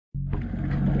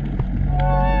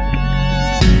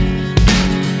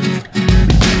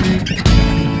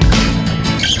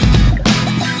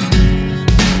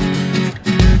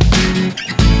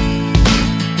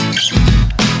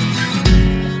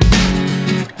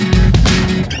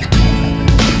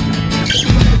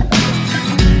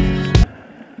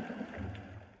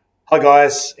Hi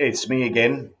guys, it's me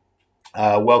again.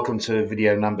 Welcome to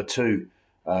video number 2,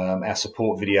 our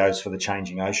support videos for the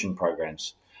Changing Ocean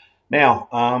programs. Now,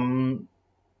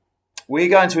 we're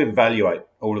going to evaluate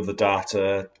all of the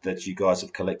data that you guys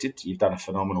have collected. You've done a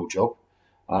phenomenal job.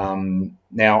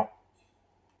 Now,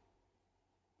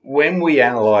 when we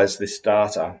analyze this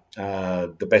data,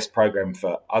 the best program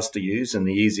for us to use and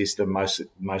the easiest and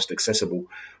most accessible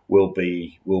will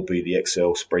be the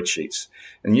Excel spreadsheets.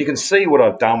 And you can see what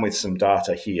I've done with some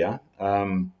data here.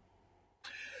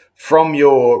 From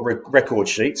your record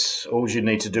sheets, all you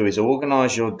need to do is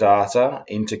organize your data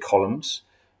into columns.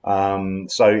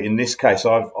 So in this case,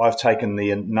 I've taken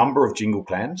the number of jingle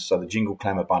clams, so the jingle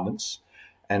clam abundance,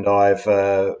 and I've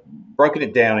broken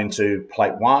it down into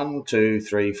plate 1, 2,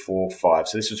 3, 4, 5.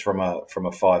 So this is from a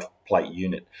 5-plate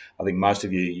unit. I think most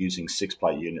of you are using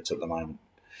 6-plate units at the moment.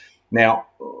 Now,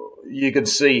 you can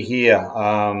see here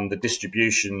the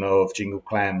distribution of jingle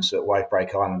clams at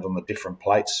Wavebreak Island on the different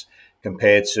plates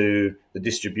compared to the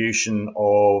distribution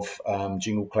of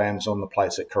jingle clams on the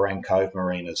plates at Coran Cove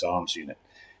Marina's arms unit.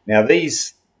 Now,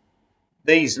 these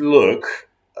look,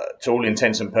 to all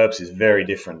intents and purposes, very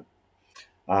different.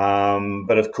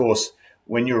 But of course,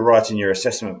 when you're writing your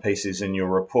assessment pieces and your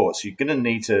reports, you're going to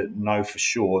need to know for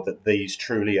sure that these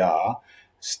truly are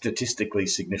statistically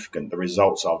significant. The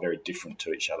results are very different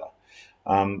to each other.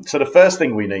 So the first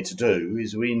thing we need to do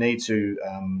is we need to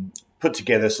put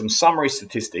together some summary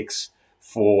statistics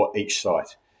for each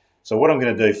site. So what I'm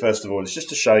going to do first of all is just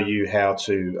to show you how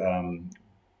to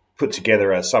put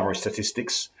together a summary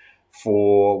statistics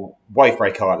for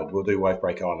Wavebreak Island. We'll do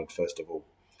Wavebreak Island first of all.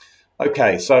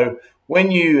 Okay, so when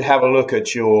you have a look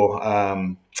at your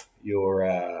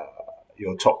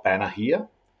top banner here,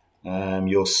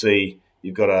 you'll see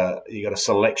you've got a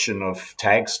selection of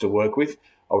tags to work with.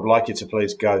 I would like you to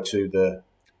please go to the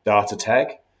data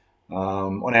tag.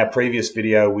 On our previous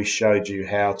video, we showed you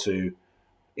how to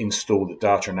install the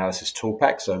data analysis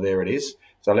Toolpak. So there it is.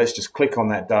 So let's just click on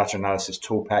that data analysis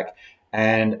Toolpak.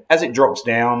 And as it drops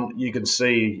down, you can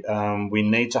see we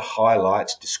need to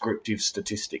highlight descriptive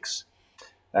statistics.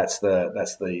 That's the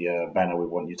banner we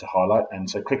want you to highlight. And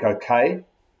so click OK.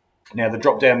 Now the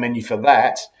drop-down menu for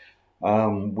that,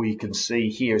 we can see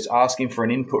here it's asking for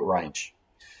an input range.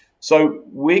 So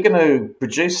we're going to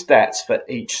produce stats for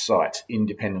each site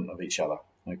independent of each other.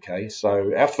 Okay,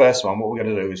 so our first one, what we're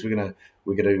going to do is we're going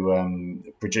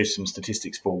to produce some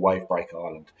statistics for Wavebreak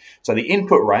Island. So the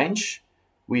input range,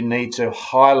 we need to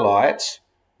highlight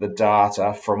the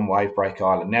data from Wavebreak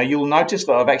Island. Now you'll notice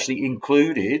that I've actually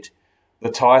included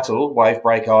the title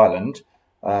Wavebreak Island,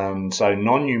 so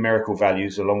non-numerical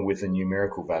values along with the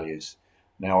numerical values.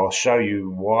 Now I'll show you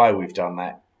why we've done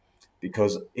that,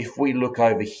 because if we look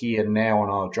over here now on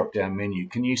our drop-down menu,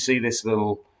 can you see this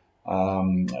little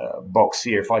box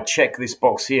here? If I check this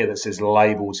box here that says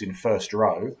labels in first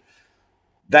row,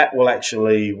 that will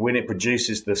actually, when it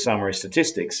produces the summary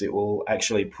statistics, it will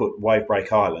actually put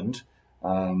Wavebreak Island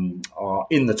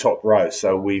in the top row.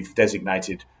 So we've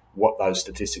designated what those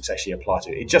statistics actually apply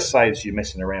to. It just saves you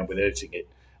messing around with editing it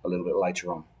a little bit later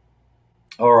on.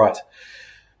 All right.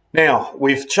 Now,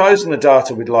 we've chosen the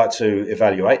data we'd like to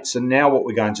evaluate. So now what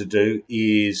we're going to do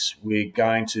is we're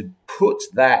going to put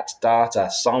that data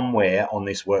somewhere on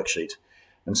this worksheet.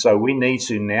 And so we need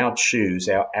to now choose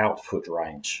our output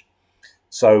range.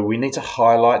 So we need to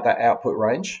highlight that output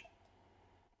range.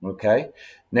 Okay.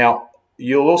 Now,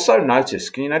 you'll also notice,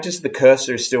 can you notice the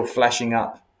cursor is still flashing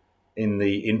up in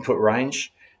the input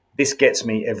range? This gets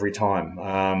me every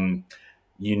time.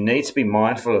 You need to be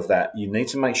mindful of that. You need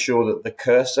to make sure that the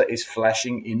cursor is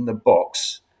flashing in the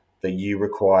box that you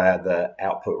require the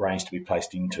output range to be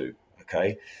placed into.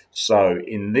 Okay, so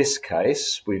in this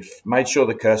case, we've made sure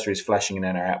the cursor is flashing in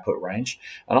our output range,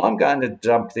 and I'm going to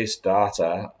dump this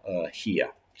data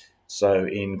here. So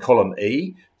in column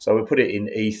E, so we put it in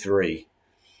E3.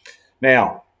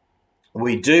 Now,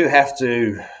 we do have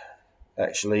to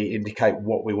actually indicate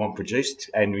what we want produced,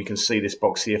 and we can see this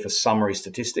box here for summary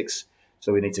statistics.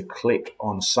 So we need to click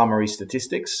on summary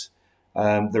statistics.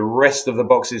 The rest of the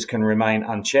boxes can remain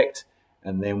unchecked,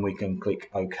 and then we can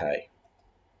click OK.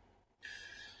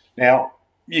 Now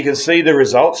you can see the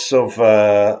results of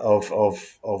that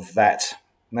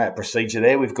procedure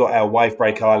there. We've got our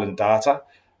Wavebreak Island data.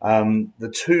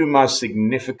 The two most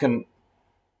significant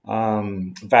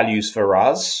values for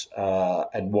us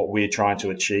and what we're trying to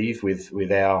achieve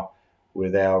with our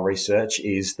research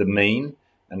is the mean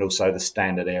and also the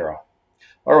standard error.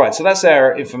 All right, so that's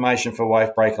our information for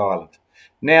Wavebreak Island.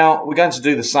 Now we're going to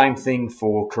do the same thing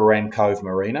for Coran Cove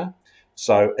Marina.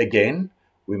 So again,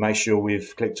 we make sure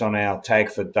we've clicked on our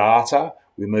tag for data.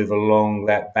 we move along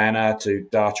that banner to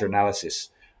data analysis.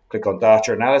 Click on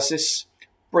data analysis,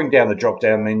 bring down the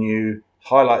drop-down menu,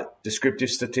 highlight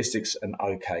descriptive statistics, and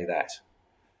OK that.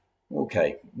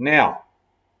 Okay, now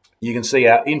you can see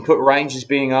our input range is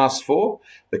being asked for.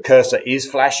 The cursor is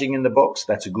flashing in the box.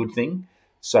 That's a good thing.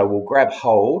 So we'll grab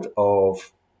hold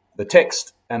of the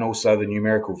text and also the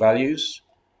numerical values.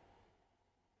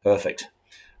 Perfect.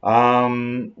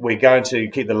 We're going to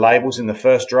keep the labels in the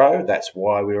first row. That's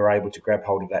why we were able to grab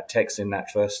hold of that text in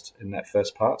that first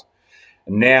part.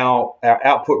 And now our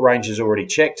output range is already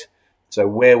checked. So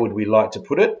where would we like to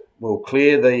put it? We'll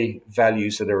clear the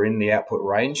values that are in the output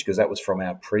range because that was from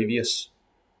our previous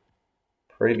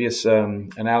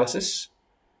analysis.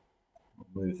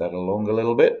 Move that along a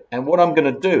little bit. And what I'm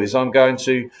going to do is I'm going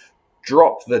to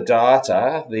drop the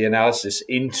data, the analysis,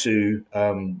 into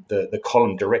the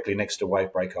column directly next to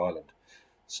Wavebreak Island.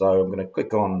 So I'm going to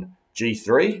click on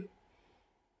G3.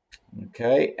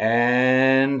 Okay,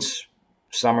 and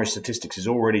summary statistics is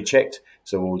already checked,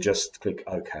 so we'll just click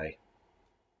OK.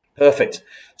 Perfect.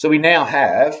 So we now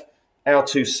have our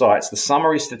two sites, the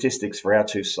summary statistics for our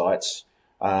two sites,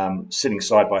 sitting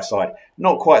side by side.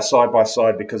 Not quite side by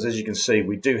side because, as you can see,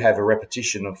 we do have a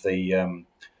repetition of the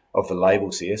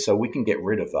labels here, so we can get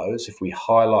rid of those if we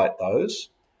highlight those.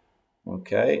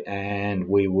 Okay, and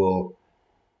we will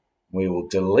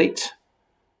delete.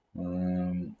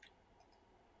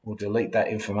 We'll delete that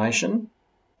information.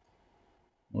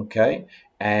 Okay,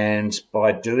 and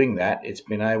by doing that, it's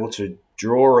been able to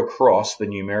draw across the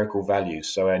numerical values.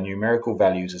 So our numerical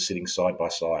values are sitting side by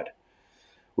side,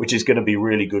 which is going to be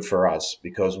really good for us,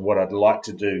 because what I'd like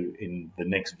to do in the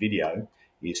next video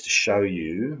is to show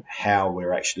you how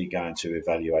we're actually going to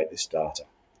evaluate this data.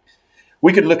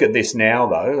 We could look at this now,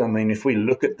 though. I mean, if we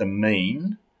look at the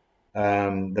mean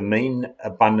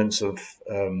abundance of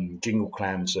jingle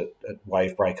clams at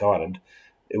Wavebreak Island,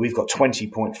 we've got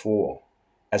 20.4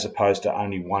 as opposed to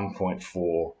only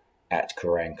 1.4 at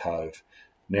Koran Cove.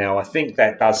 Now, I think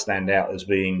that does stand out as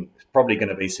being probably going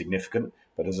to be significant,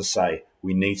 but as I say,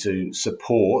 we need to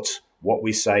support what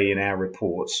we say in our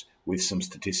reports with some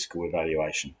statistical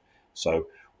evaluation. So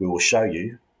we will show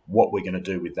you what we're going to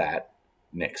do with that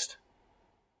next.